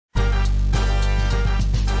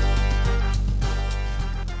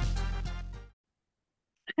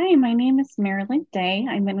Hi, my name is Marilyn Day.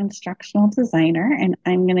 I'm an instructional designer, and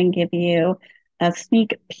I'm going to give you a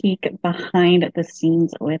sneak peek behind the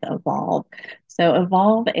scenes with Evolve. So,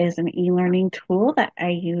 Evolve is an e-learning tool that I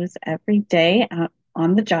use every day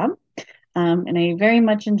on the job, and I very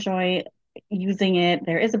much enjoy using it.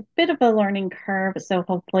 There is a bit of a learning curve, so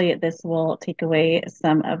hopefully, this will take away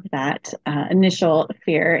some of that initial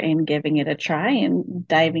fear in giving it a try and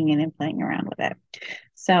diving in and playing around with it.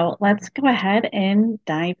 So let's go ahead and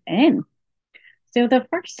dive in. So the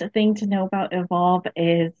first thing to know about Evolve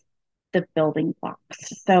is the building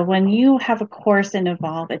blocks. So when you have a course in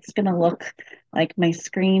Evolve, it's going to look like my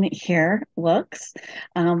screen here looks,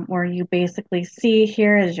 where you basically see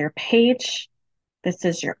here is your page, this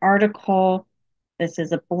is your article, this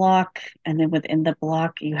is a block, and then within the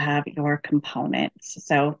block, you have your components.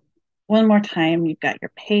 So one more time, you've got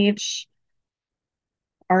your page,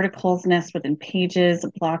 articles nest within pages,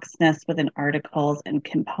 blocks nest within articles, and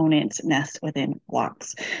components nest within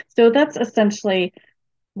blocks. So that's essentially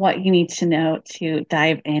what you need to know to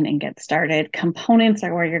dive in and get started. Components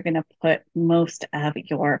are where you're going to put most of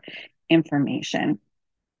your information.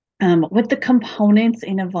 With the components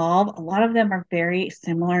in Evolve, a lot of them are very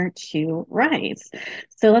similar to Rise.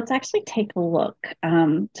 So let's actually take a look.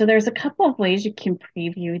 So there's a couple of ways you can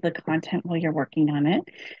preview the content while you're working on it.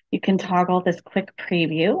 You can toggle this quick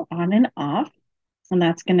preview on and off, and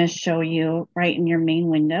that's going to show you right in your main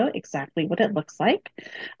window exactly what it looks like.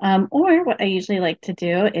 Or what I usually like to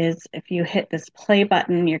do is if you hit this play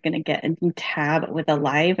button, you're going to get a new tab with a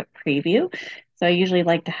live preview. So I usually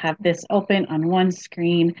like to have this open on one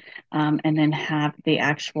screen and then have the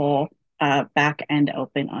actual back end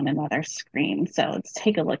open on another screen. So let's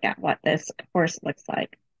take a look at what this course looks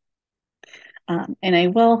like. And I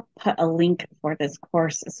will put a link for this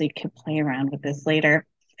course so you can play around with this later.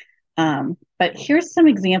 But here's some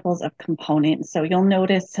examples of components. So you'll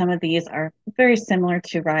notice some of these are very similar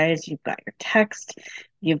to Rise. You've got your text,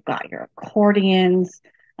 you've got your accordions,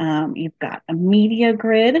 you've got a media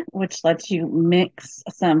grid, which lets you mix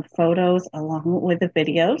some photos along with the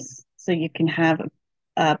videos. So you can have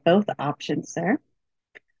both options there.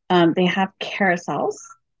 They have carousels,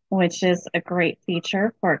 which is a great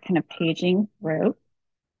feature for kind of paging through.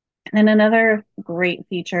 And another great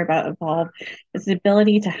feature about Evolve is the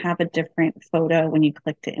ability to have a different photo when you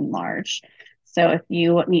click to enlarge. So if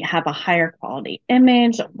you have a higher quality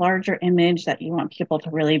image, a larger image that you want people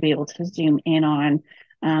to really be able to zoom in on,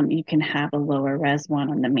 you can have a lower res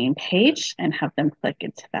one on the main page and have them click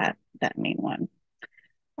into that main one.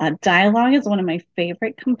 Dialogue is one of my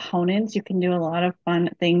favorite components. You can do a lot of fun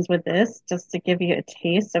things with this. Just to give you a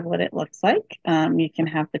taste of what it looks like, you can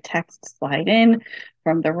have the text slide in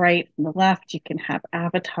from the right, from the left. You can have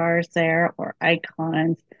avatars there or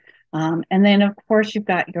icons. And then, of course, you've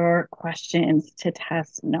got your questions to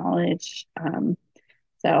test knowledge.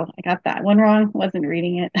 So I got that one wrong, wasn't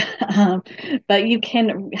reading it. But you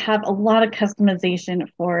can have a lot of customization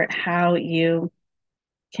for how you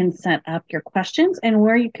can set up your questions and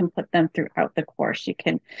where you can put them throughout the course. You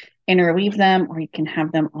can interweave them or you can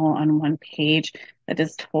have them all on one page. That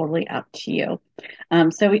is totally up to you.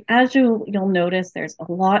 So as you'll notice, there's a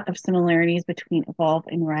lot of similarities between Evolve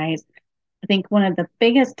and Rise. I think one of the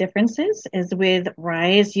biggest differences is with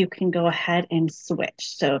Rise, you can go ahead and switch.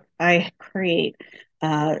 So if I create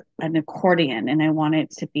an accordion and I want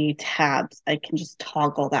it to be tabs, I can just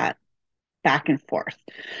toggle that back and forth.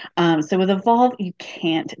 So with Evolve, you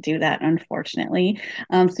can't do that, unfortunately.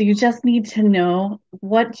 So you just need to know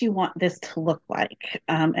what do you want this to look like.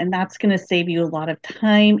 And that's going to save you a lot of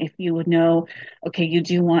time if you would know, okay, you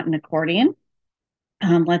do want an accordion.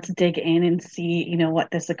 Let's dig in and see, what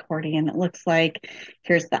this accordion looks like.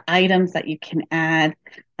 Here's the items that you can add,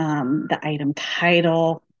 the item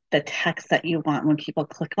title, the text that you want when people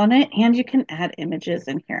click on it, and you can add images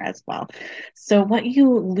in here as well. So what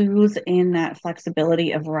you lose in that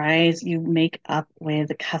flexibility of Rise, you make up with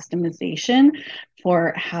customization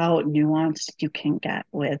for how nuanced you can get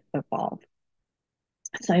with Evolve.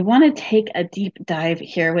 So I want to take a deep dive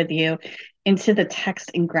here with you into the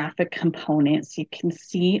text and graphic components. So you can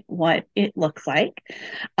see what it looks like.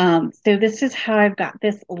 So this is how I've got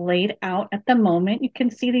this laid out at the moment. You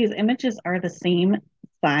can see these images are the same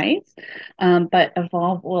size, but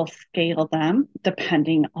Evolve will scale them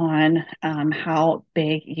depending on how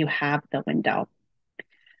big you have the window.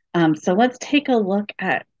 So let's take a look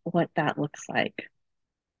at what that looks like.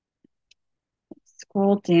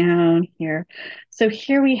 Scroll down here. So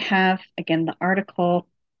here we have, again, the article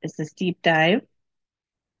is this deep dive,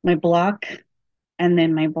 my block, and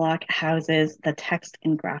then my block houses the text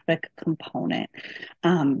and graphic component.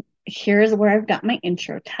 Here's where I've got my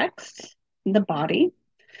intro text, the body.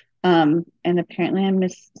 And apparently I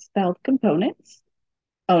misspelled components.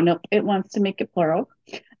 Oh, nope, it wants to make it plural.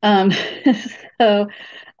 Um, so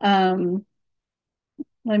um,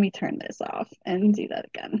 let me turn this off and do that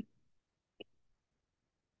again.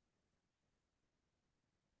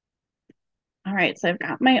 All right, so I've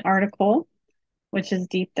got my article, which is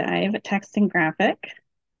deep dive, text and graphic,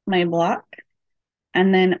 my block,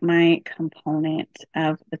 and then my component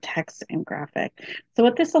of the text and graphic. So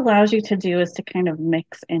what this allows you to do is to kind of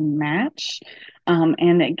mix and match,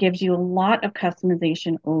 and it gives you a lot of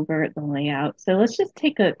customization over the layout. So let's just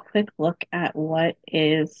take a quick look at what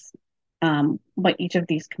each of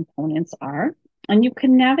these components are. And you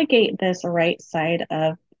can navigate this right side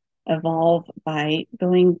of Evolve by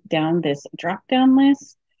going down this drop-down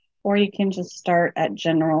list, or you can just start at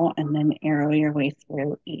general and then arrow your way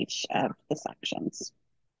through each of the sections.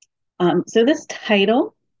 So this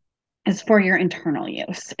title is for your internal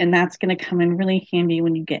use, and that's going to come in really handy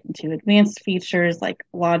when you get into advanced features like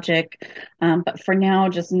logic. But for now,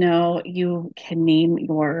 just know you can name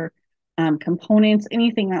your components,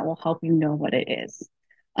 anything that will help you know what it is.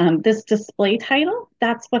 This display title,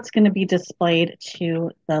 that's what's going to be displayed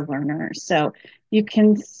to the learner. So you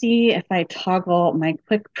can see if I toggle my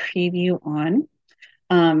quick preview on,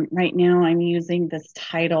 right now I'm using this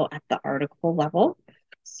title at the article level.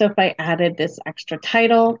 So if I added this extra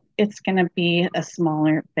title, it's going to be a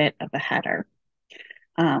smaller bit of a header.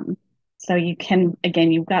 Um, so you can,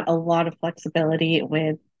 again, you've got a lot of flexibility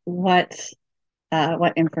with what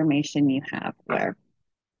information you have where.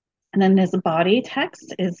 And then this body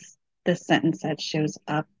text is the sentence that shows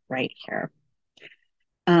up right here.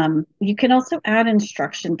 You can also add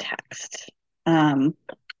instruction text. Um,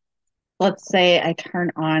 let's say I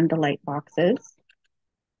turn on the light boxes.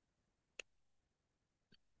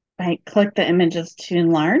 I click the images to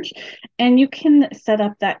enlarge, and you can set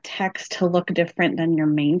up that text to look different than your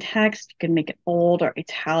main text. You can make it bold or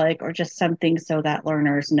italic or just something so that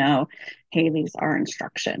learners know, hey, these are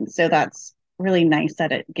instructions. So that's really nice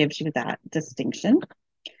that it gives you that distinction.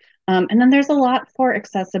 And then there's a lot for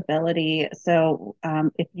accessibility. So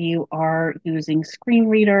if you are using screen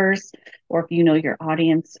readers, or if you know your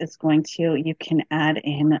audience is going to, you can add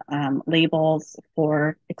in labels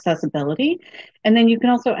for accessibility. And then you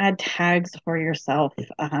can also add tags for yourself,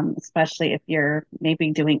 especially if you're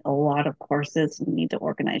maybe doing a lot of courses and you need to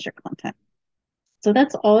organize your content. So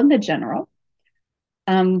that's all in the general.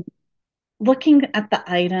 Um, Looking at the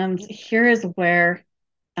items, here is where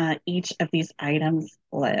each of these items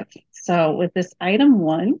live. So with this item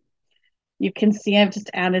one, you can see I've just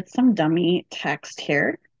added some dummy text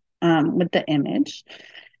here with the image.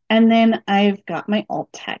 And then I've got my alt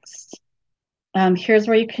text. Here's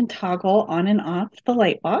where you can toggle on and off the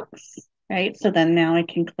light box, right? So then now I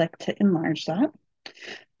can click to enlarge that.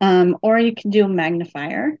 Or you can do a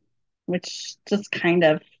magnifier, which just kind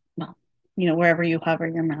of, well, wherever you hover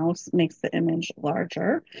your mouse makes the image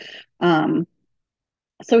larger. Um,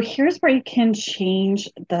 so here's where you can change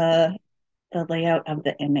the layout of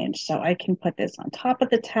the image. So I can put this on top of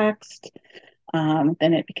the text.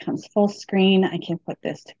 Then it becomes full screen. I can put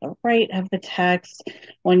this to the right of the text.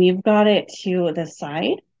 When you've got it to the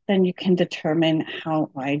side, then you can determine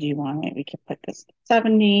how wide you want it. We can put this at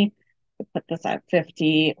 70, we put this at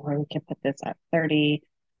 50, or we can put this at 30.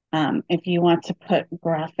 If you want to put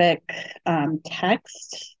graphic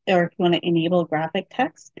text, or if you want to enable graphic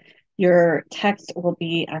text, your text will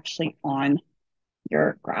be actually on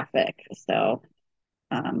your graphic. So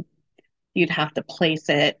um, you'd have to place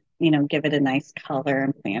it, give it a nice color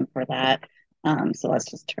and plan for that. So let's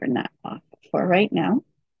just turn that off for right now.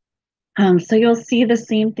 So you'll see the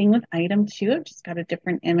same thing with item two. I've just got a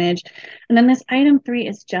different image. And then this item three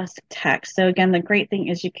is just text. So again, the great thing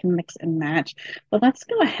is you can mix and match. But let's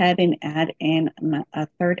go ahead and add in a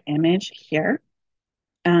third image here.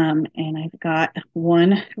 And I've got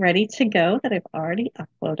one ready to go that I've already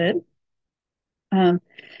uploaded. Um,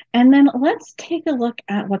 and then let's take a look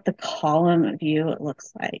at what the column view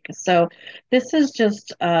looks like. So this is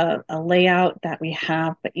just a layout that we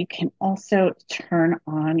have, but you can also turn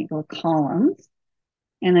on your columns.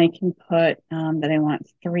 And I can put that I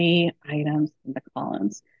want 3 items in the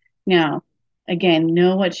columns. Now, again,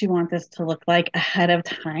 know what you want this to look like ahead of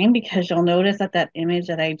time, because you'll notice that that image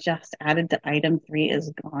that I just added to item 3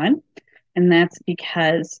 is gone. And that's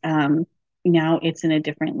because now it's in a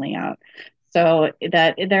different layout. So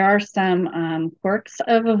that there are some quirks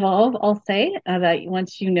of Evolve, I'll say, that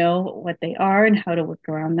once you know what they are and how to work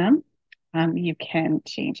around them, you can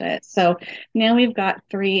change it. So now we've got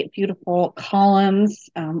 3 beautiful columns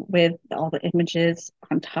with all the images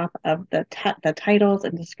on top of the titles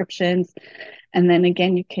and descriptions. And then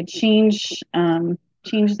again, you could change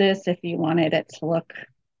change this if you wanted it to look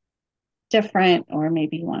different, or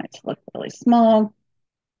maybe you want it to look really small.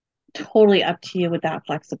 Totally up to you with that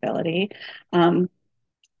flexibility. Um,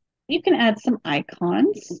 you can add some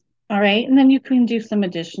icons. All right. And then you can do some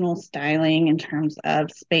additional styling in terms of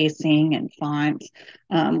spacing and font.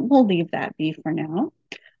 We'll leave that be for now.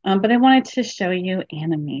 But I wanted to show you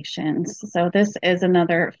animations. So this is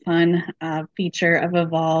another fun feature of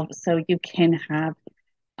Evolve. So you can have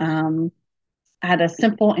um, add a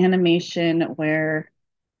simple animation where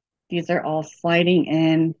these are all sliding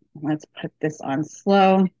in. Let's put this on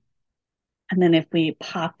slow. And then if we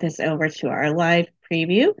pop this over to our live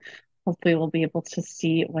preview, hopefully we'll be able to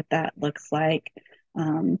see what that looks like.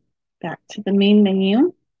 Um, Back to the main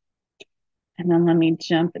menu. And then let me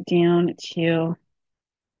jump down to,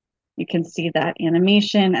 you can see that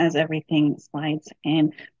animation as everything slides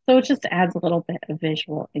in. So it just adds a little bit of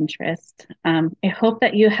visual interest. I hope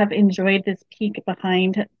that you have enjoyed this peek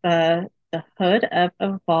behind the hood of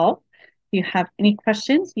Evolve. If you have any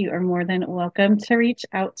questions, you are more than welcome to reach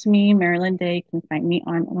out to me. Marilyn Day, you can find me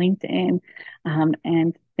on LinkedIn.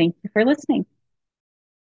 And thank you for listening.